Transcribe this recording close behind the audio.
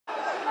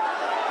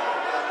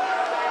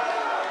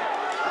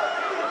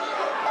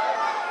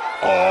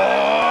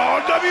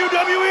or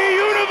WWE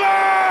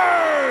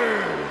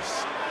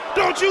Universe.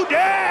 Don't you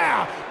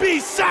dare be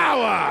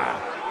sour.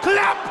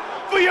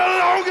 Clap for your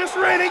longest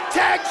reigning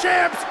tag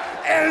champs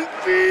and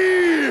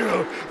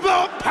feel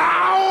the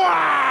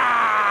power.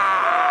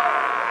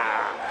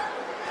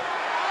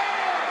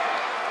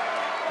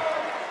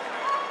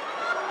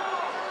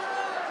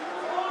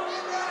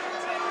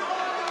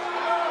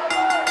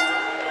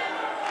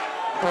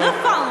 The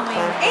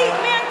following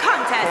 8-man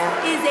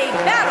contest is a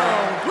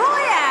battle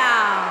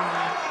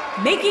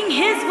royale. Making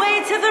his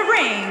way to the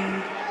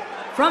ring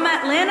from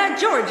Atlanta,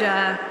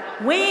 Georgia,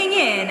 weighing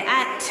in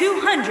at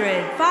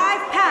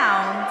 205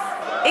 pounds,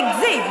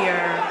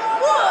 Xavier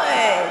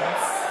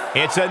Woods.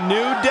 It's a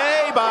new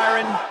day,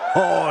 Byron.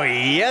 Oh,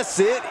 yes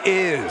it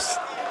is.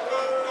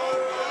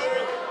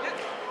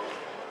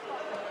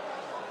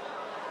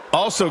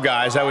 Also,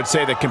 guys, I would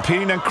say that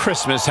competing on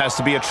Christmas has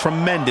to be a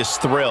tremendous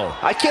thrill.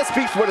 I can't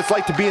speak for what it's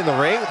like to be in the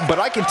ring, but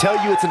I can tell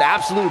you it's an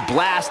absolute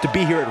blast to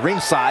be here at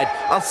ringside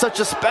on such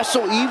a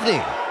special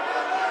evening.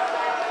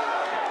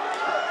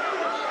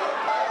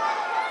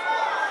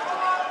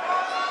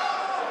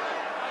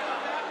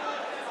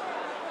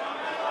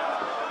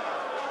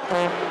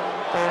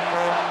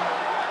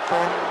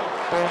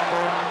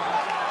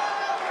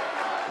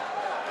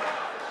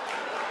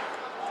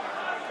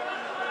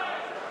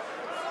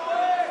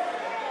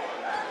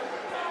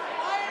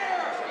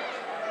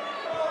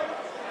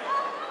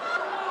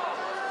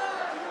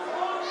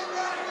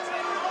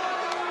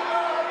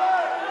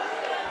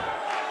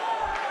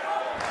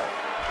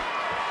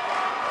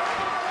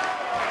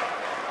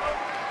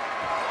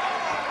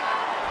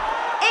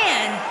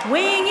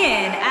 Weighing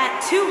in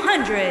at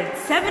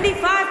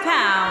 275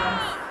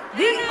 pounds,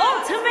 the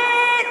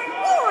Ultimate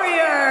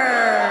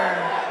Warrior.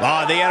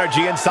 The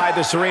energy inside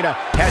this arena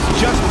has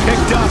just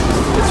picked up.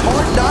 It's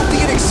hard not to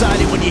get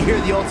excited when you hear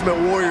the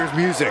Ultimate Warrior's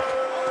music.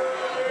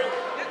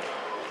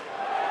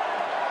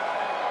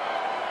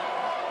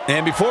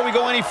 And before we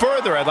go any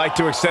further, I'd like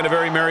to extend a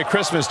very Merry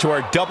Christmas to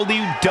our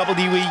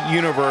WWE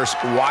Universe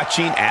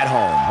watching at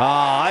home.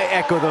 I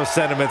echo those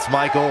sentiments,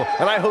 Michael,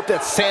 and I hope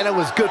that Santa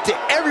was good to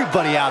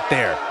everybody out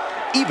there.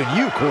 Even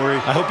you, Corey.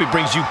 I hope he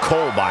brings you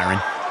coal, Byron.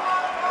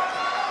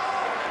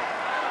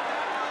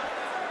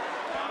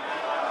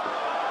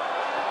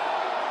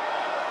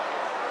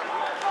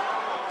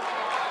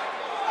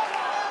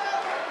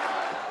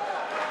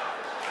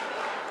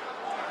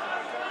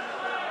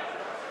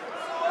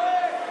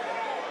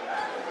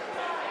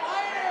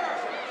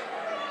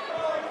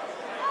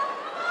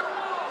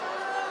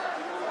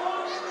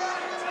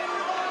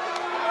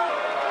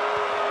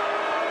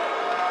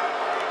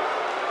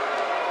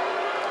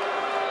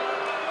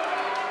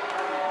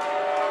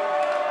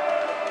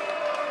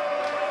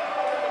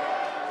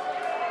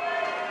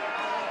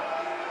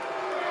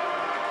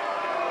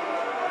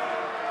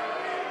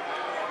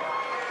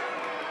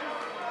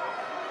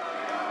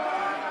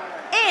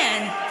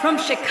 From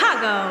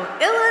Chicago,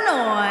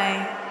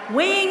 Illinois,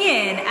 weighing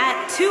in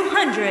at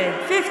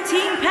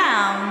 215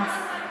 pounds,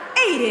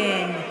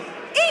 Aiden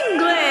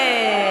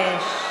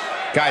English.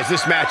 Guys,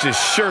 this match is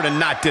sure to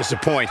not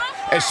disappoint,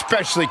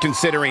 especially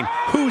considering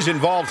who's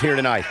involved here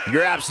tonight.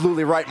 You're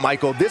absolutely right,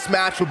 Michael. This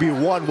match will be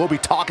one we'll be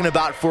talking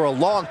about for a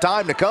long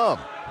time to come.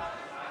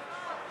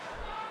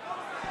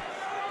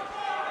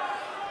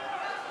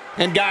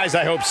 And guys,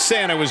 I hope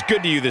Santa was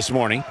good to you this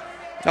morning.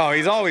 Oh,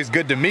 he's always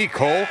good to me,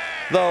 Cole.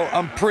 Though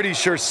I'm pretty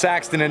sure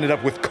Saxton ended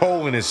up with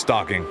coal in his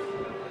stocking.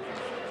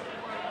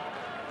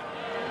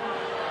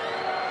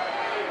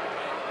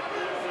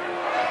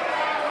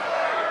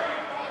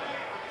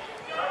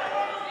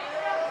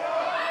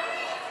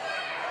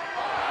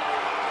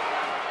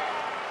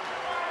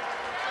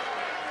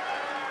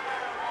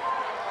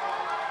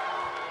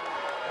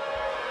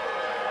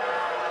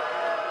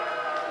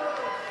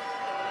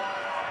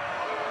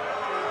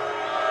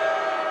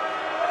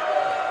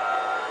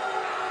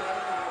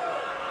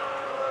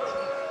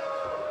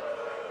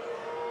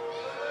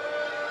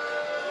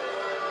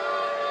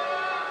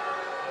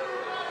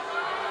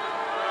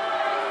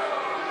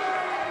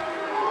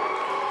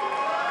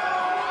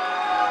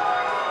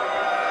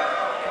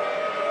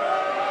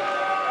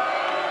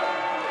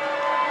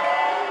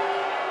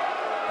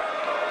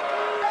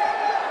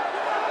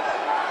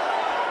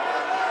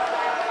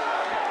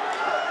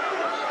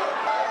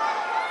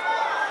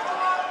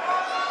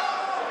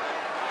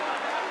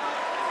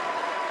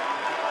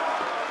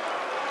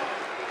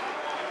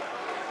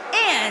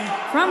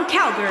 From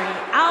Calgary,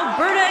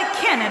 Alberta,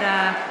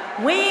 Canada,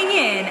 weighing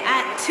in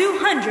at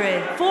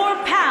 204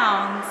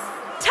 pounds,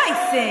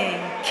 Tyson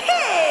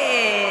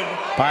Kidd.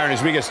 Byron,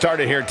 as we get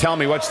started here, tell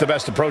me what's the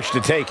best approach to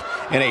take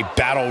in a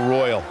battle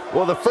royal?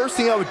 Well, the first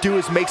thing I would do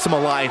is make some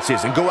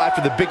alliances and go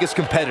after the biggest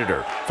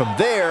competitor. From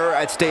there,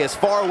 I'd stay as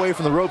far away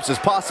from the ropes as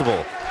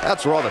possible.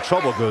 That's where all the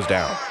trouble goes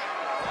down.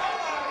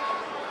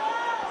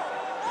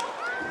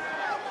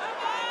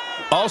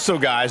 Also,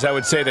 guys, I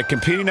would say that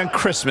competing on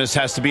Christmas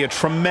has to be a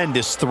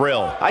tremendous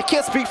thrill. I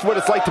can't speak for what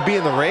it's like to be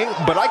in the ring,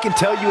 but I can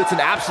tell you it's an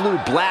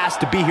absolute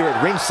blast to be here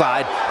at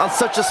ringside on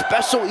such a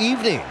special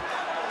evening.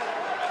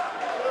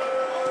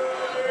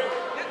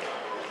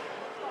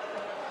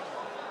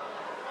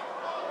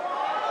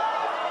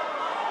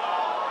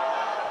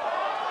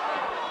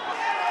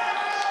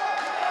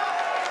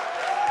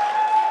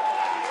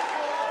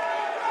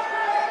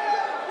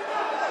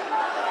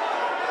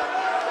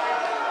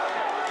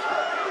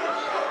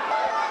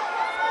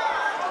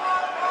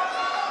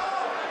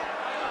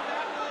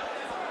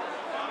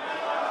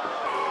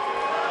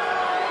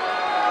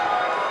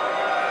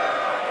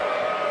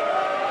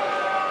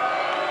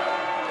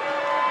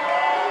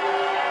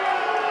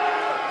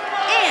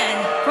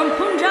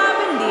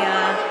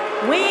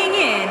 weighing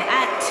in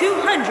at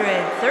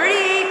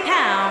 238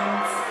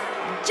 pounds,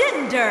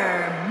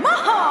 Jinder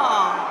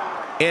Mahal.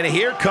 And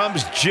here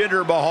comes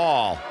Jinder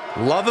Mahal.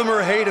 Love him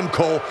or hate him,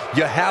 Cole,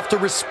 you have to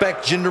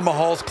respect Jinder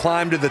Mahal's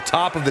climb to the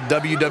top of the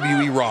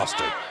WWE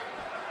roster.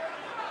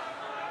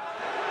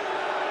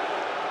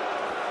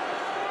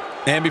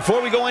 And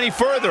before we go any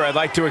further, I'd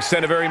like to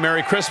extend a very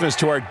Merry Christmas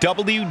to our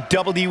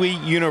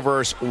WWE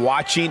Universe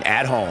watching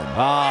at home.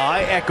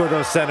 I echo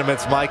those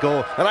sentiments,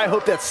 Michael, and I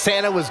hope that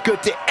Santa was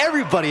good to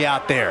everybody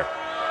out there.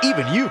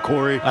 Even you,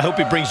 Corey. I hope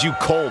he brings you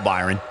coal,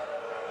 Byron.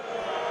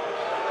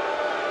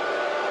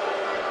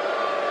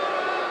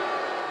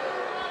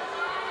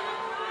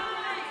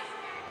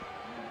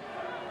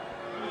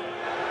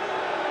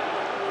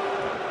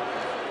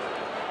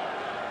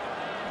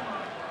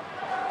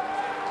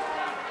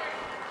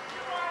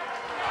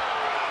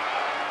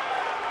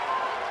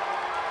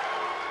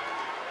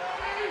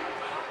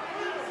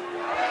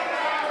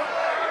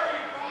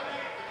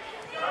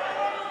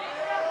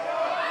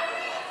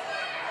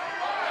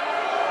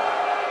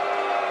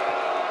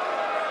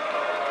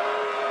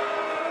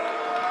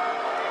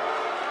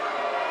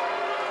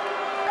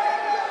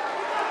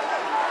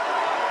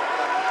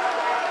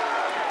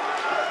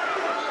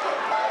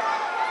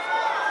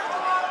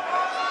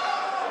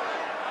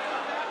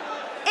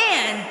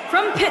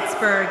 From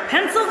Pittsburgh,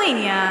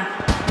 Pennsylvania,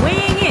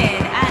 weighing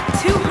in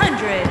at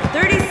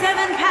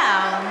 237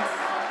 pounds,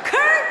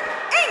 Kurt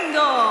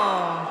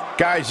Angle.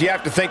 Guys, you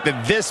have to think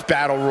that this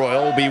battle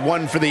royal will be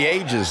one for the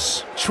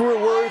ages. Truer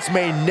words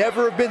may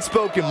never have been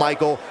spoken,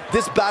 Michael.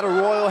 This battle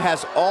royal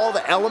has all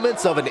the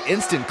elements of an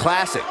instant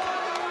classic.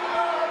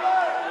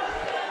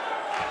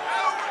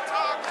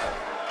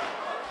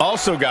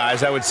 Also,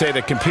 guys, I would say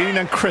that competing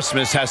on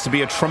Christmas has to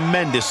be a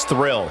tremendous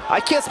thrill. I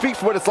can't speak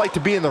for what it's like to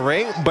be in the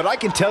ring, but I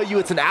can tell you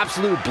it's an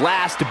absolute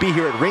blast to be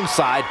here at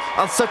ringside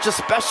on such a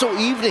special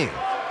evening.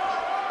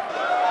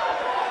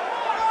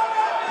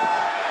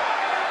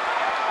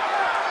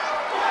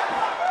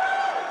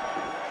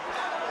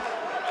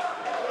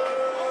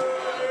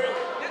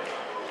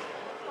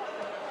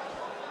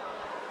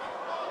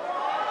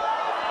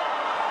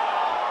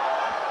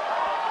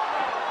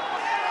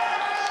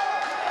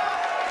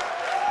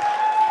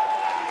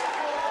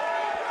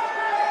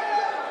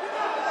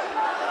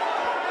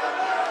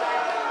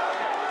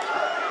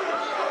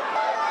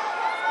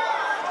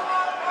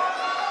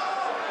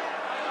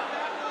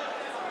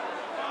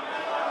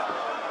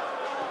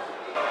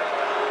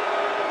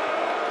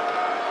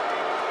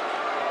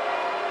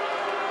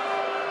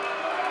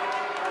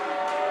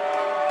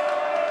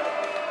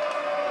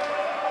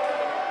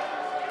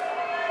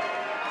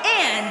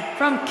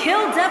 From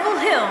Kill Devil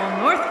Hill,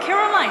 North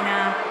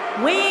Carolina,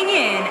 weighing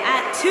in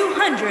at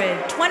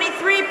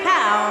 223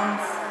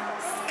 pounds,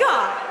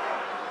 Scott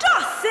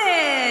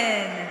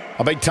Dawson.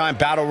 A big-time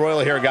battle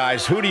royal here,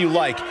 guys. Who do you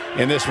like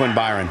in this one,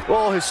 Byron?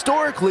 Well,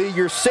 historically,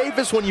 you're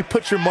safest when you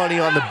put your money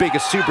on the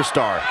biggest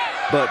superstar.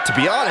 But to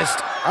be honest,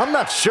 I'm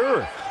not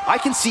sure. I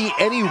can see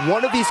any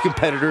one of these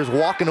competitors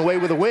walking away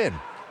with a win.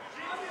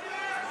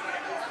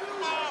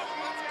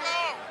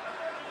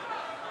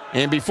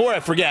 And before I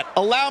forget,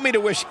 allow me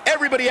to wish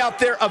everybody out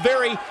there a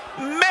very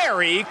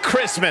Merry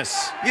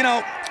Christmas. You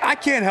know, I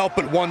can't help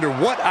but wonder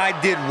what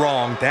I did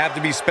wrong to have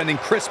to be spending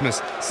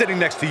Christmas sitting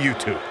next to you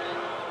two.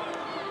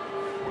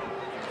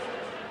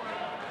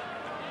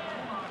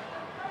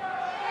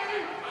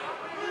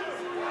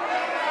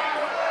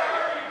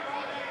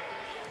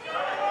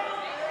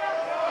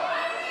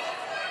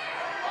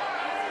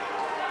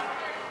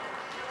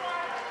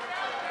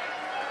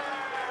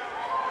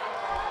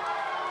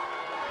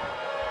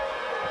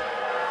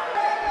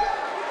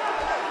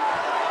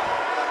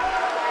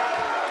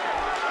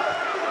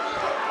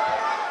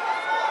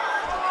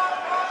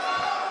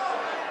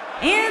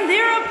 And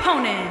their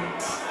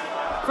opponent,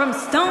 from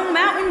Stone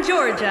Mountain,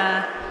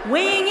 Georgia,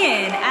 weighing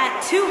in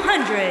at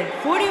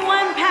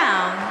 241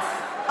 pounds,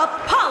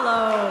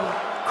 Apollo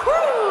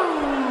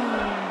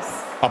Crews.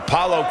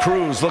 Apollo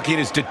Crews looking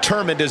as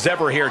determined as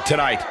ever here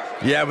tonight.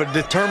 Yeah, but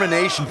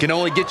determination can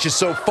only get you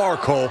so far,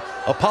 Cole.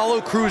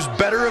 Apollo Crews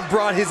better have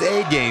brought his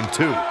A game,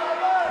 too.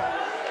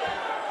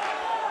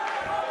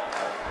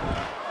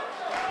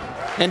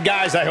 And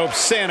guys, I hope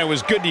Santa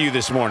was good to you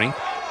this morning.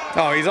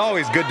 Oh, he's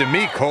always good to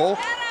me, Cole.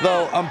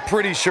 Though I'm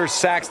pretty sure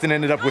Saxton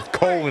ended up with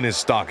coal in his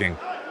stocking.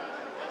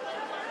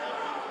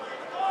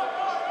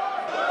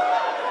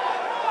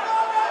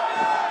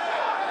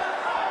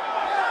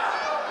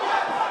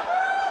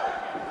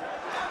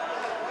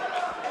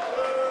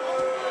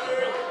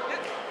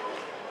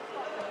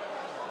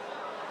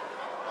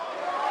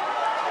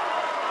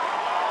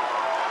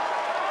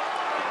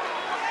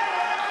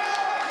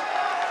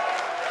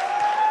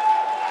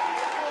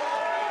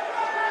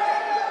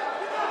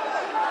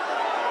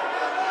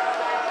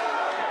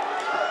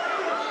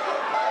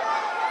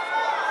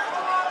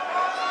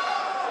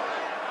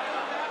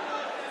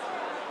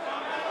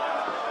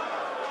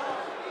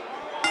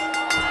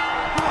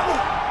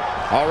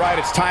 All right,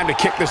 it's time to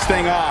kick this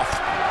thing off.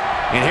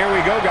 And here we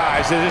go,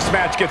 guys, as this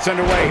match gets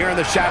underway here in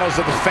the shadows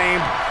of the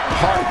famed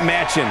Hart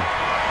Mansion.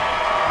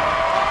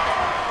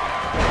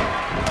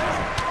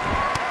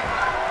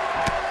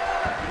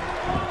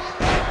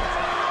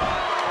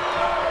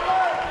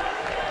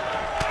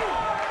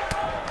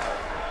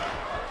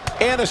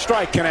 And the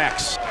strike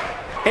connects.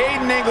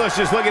 Aiden English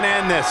is looking to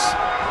end this.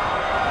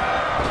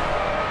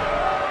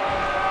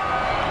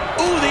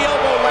 Ooh, the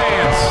elbow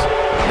lands.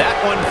 That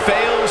one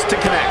fails to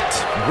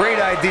connect. Great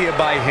idea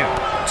by him.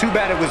 Too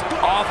bad it was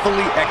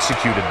awfully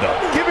executed, though.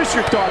 Give us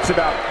your thoughts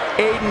about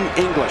Aiden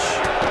English.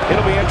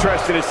 It'll be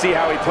interesting to see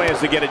how he plans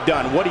to get it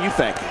done. What do you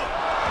think?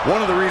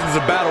 One of the reasons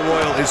a battle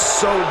royal is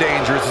so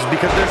dangerous is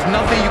because there's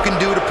nothing you can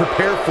do to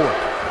prepare for it.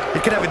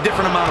 It can have a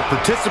different amount of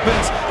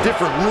participants,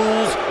 different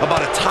rules,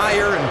 about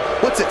attire, and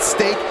what's at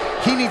stake.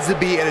 He needs to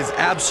be at his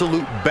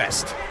absolute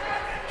best.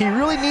 He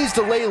really needs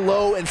to lay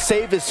low and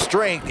save his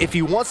strength if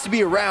he wants to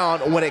be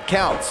around when it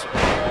counts.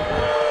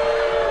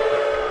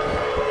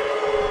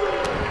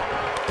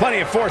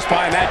 Plenty of force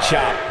behind that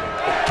chop.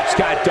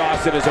 Scott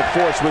Dawson is a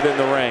force within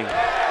the ring.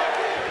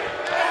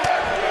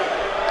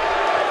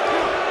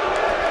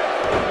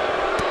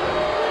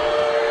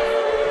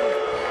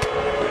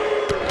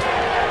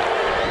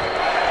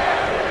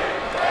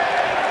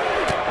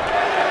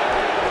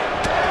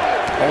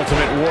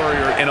 Ultimate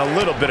Warrior in a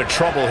little bit of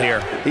trouble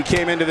here. He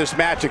came into this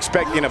match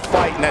expecting a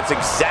fight, and that's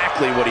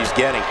exactly what he's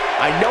getting.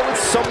 I know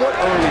it's somewhat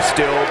early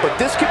still, but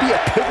this could be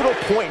a pivotal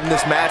point in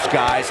this match,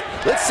 guys.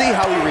 Let's see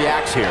how he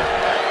reacts here.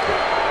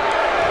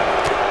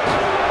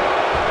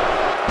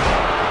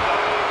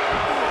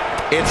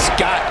 It's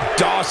Scott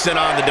Dawson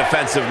on the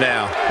defensive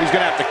now. He's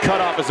going to have to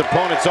cut off his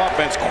opponent's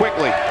offense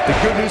quickly. The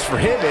good news for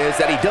him is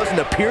that he doesn't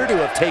appear to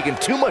have taken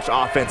too much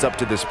offense up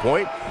to this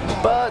point,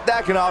 but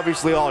that can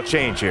obviously all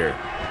change here.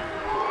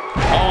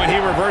 Oh, and he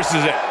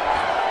reverses it.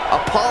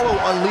 Apollo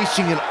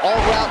unleashing an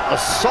all-out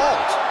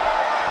assault.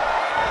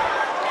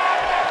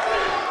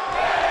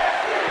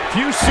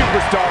 Few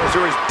superstars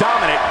are as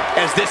dominant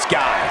as this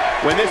guy.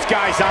 When this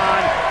guy's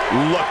on,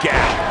 look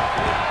out.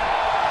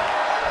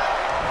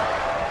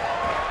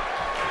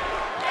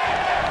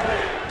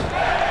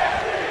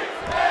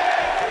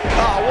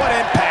 Oh, what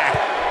impact.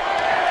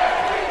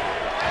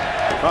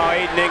 Oh,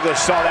 Aiden English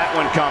saw that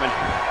one coming.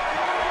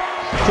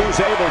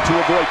 Who's able to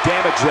avoid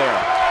damage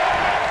there?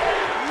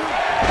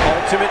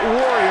 Ultimate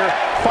Warrior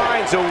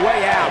finds a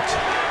way out.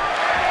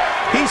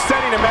 He's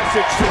sending a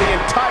message to the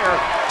entire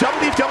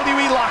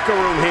WWE locker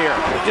room here.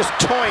 Just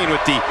toying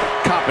with the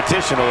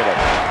competition a little.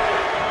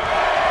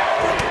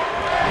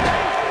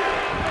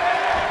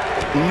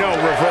 No,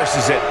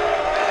 reverses it.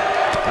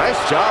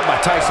 Nice job by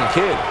Tyson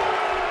Kidd.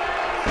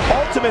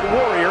 Ultimate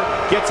Warrior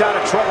gets out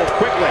of trouble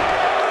quickly.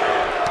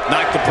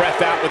 Knocked the breath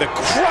out with a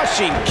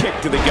crushing kick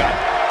to the gut.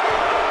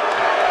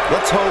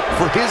 Let's hope,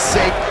 for his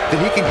sake,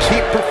 that he can keep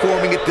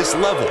performing at this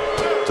level.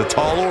 It's a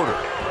tall order.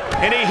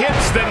 And he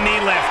hits the knee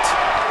lift.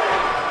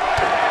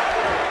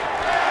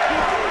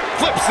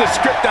 Flips the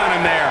script on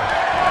him there.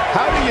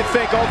 How do you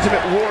think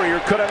Ultimate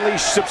Warrior could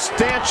unleash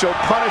substantial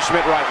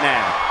punishment right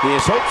now?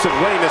 His hopes of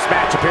winning this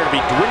match appear to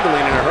be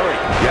dwindling in a hurry.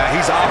 Yeah,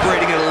 he's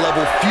operating at a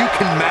level few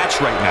can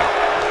match right now.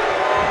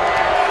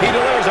 He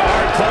delivers a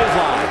hard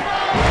clothesline.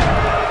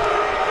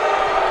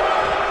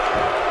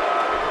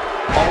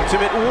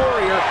 Ultimate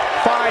Warrior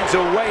finds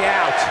a way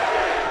out.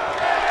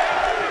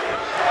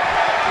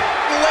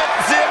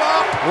 Lifts him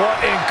up. What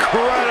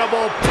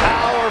incredible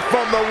power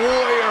from the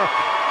Warrior.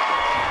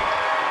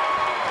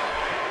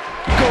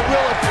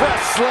 Gorilla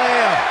press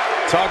slam.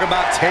 Talk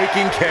about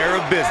taking care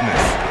of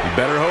business. You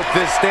better hope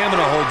this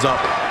stamina holds up.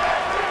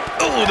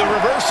 Ooh, the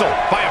reversal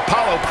by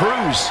Apollo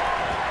Crews.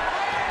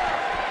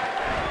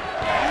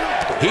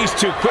 He's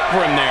too quick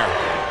for him there.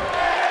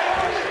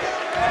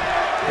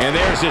 And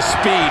there's his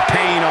speed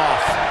paying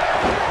off.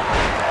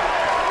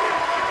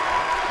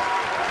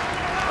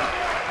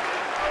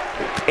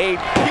 A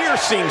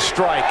piercing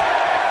strike.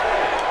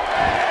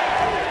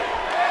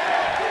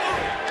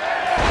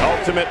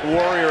 Ultimate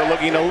Warrior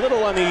looking a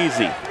little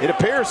uneasy. It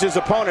appears his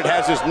opponent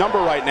has his number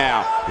right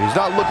now. He's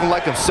not looking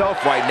like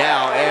himself right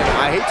now, and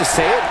I hate to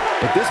say it,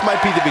 but this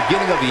might be the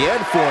beginning of the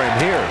end for him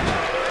here.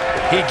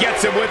 He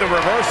gets him with a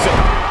reversal.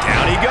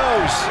 Down he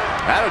goes.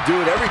 That'll do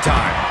it every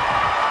time.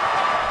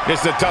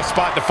 This is a tough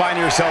spot to find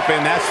yourself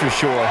in, that's for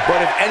sure.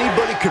 But if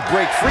anybody could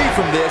break free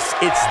from this,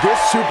 it's this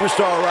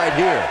superstar right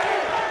here.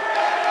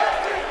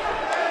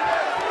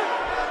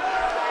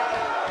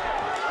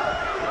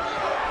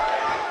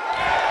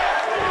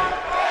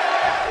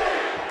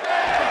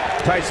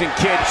 Tyson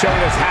Kidd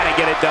showing us how to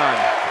get it done.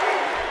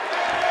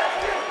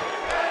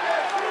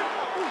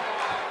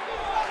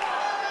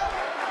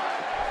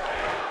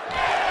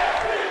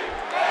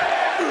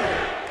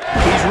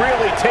 He's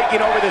really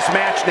taking over this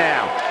match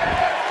now.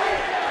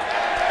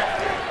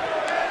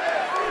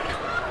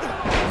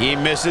 He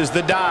misses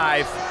the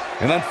dive.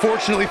 And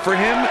unfortunately for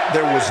him,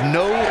 there was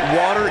no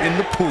water in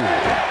the pool.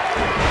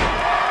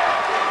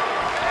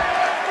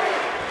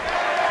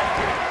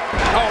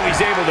 Oh,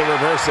 he's able to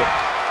reverse it.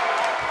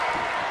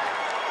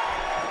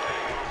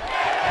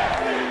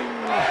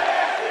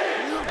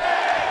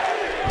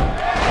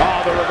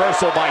 Oh, the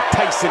reversal by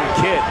Tyson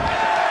Kidd.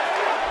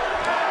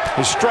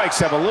 His strikes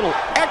have a little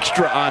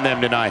extra on them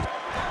tonight.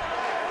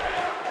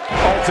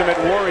 Ultimate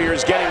Warrior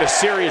is getting a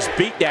serious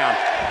beatdown.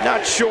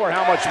 Not sure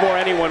how much more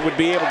anyone would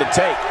be able to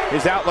take.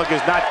 His outlook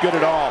is not good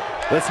at all.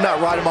 Let's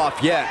not write him off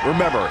yet.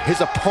 Remember,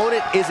 his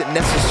opponent isn't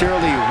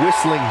necessarily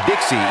whistling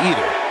Dixie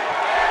either.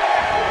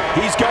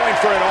 He's going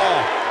for it all.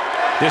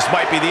 This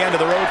might be the end of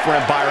the road for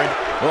him, Byron.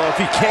 Well,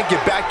 if he can't get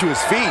back to his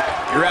feet,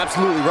 you're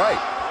absolutely right.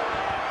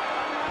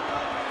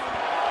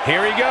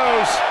 Here he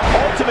goes.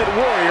 Ultimate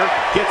Warrior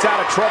gets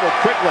out of trouble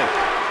quickly.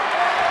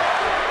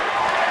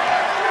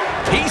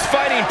 He's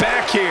fighting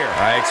back here.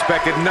 I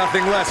expected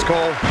nothing less,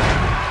 Cole.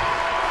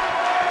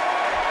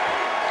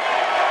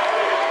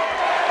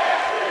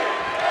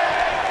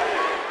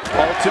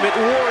 Ultimate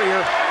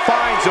Warrior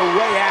finds a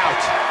way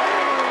out.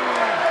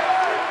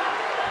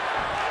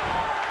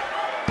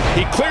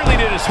 He clearly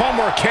did his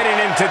homework heading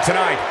into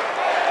tonight.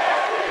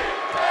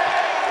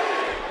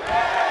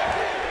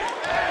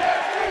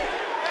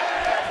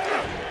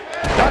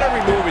 Not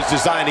every move is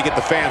designed to get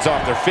the fans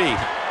off their feet.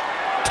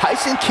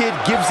 Tyson Kidd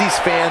gives these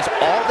fans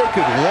all they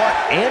could want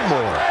and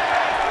more.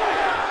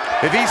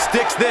 If he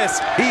sticks this,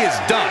 he is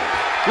done.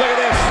 Look at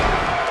this.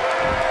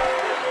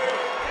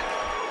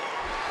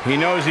 He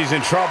knows he's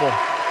in trouble.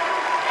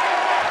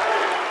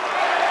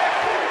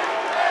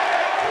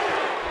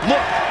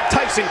 Look,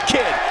 Tyson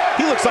Kidd.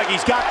 He looks like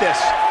he's got this.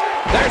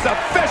 There's a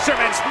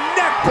fisherman's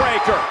neck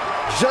breaker.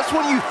 Just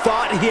when you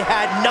thought he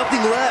had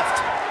nothing left.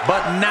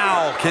 But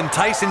now, can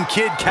Tyson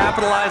Kidd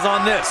capitalize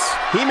on this?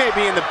 He may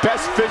be in the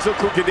best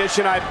physical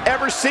condition I've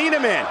ever seen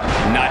him in.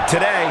 Not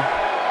today.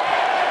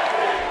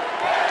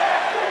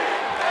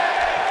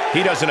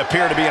 He doesn't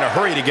appear to be in a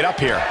hurry to get up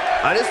here.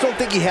 I just don't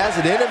think he has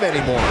it in him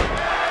anymore.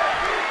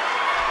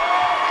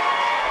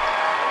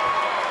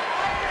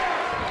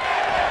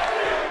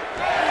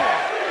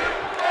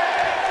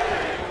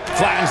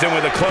 Flattens him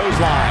with a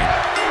clothesline.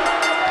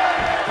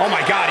 Oh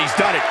my God, he's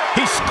done it.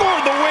 He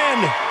scored the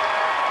win.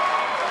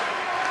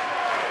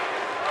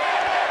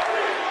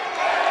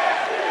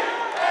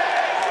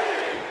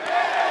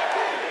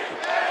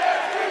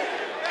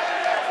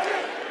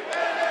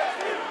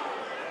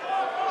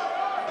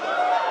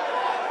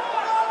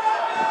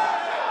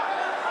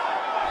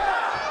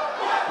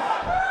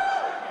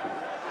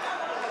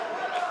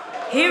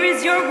 Here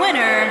is your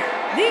winner,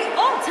 the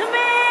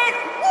Ultimate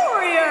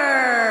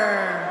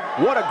Warrior.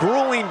 What a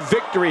grueling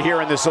victory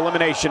here in this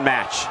elimination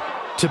match.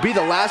 To be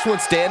the last one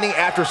standing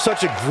after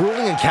such a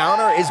grueling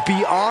encounter is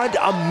beyond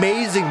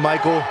amazing,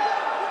 Michael.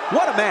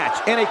 What a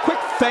match, and a quick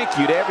thank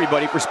you to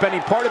everybody for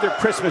spending part of their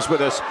Christmas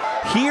with us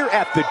here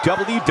at the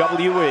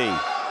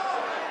WWE.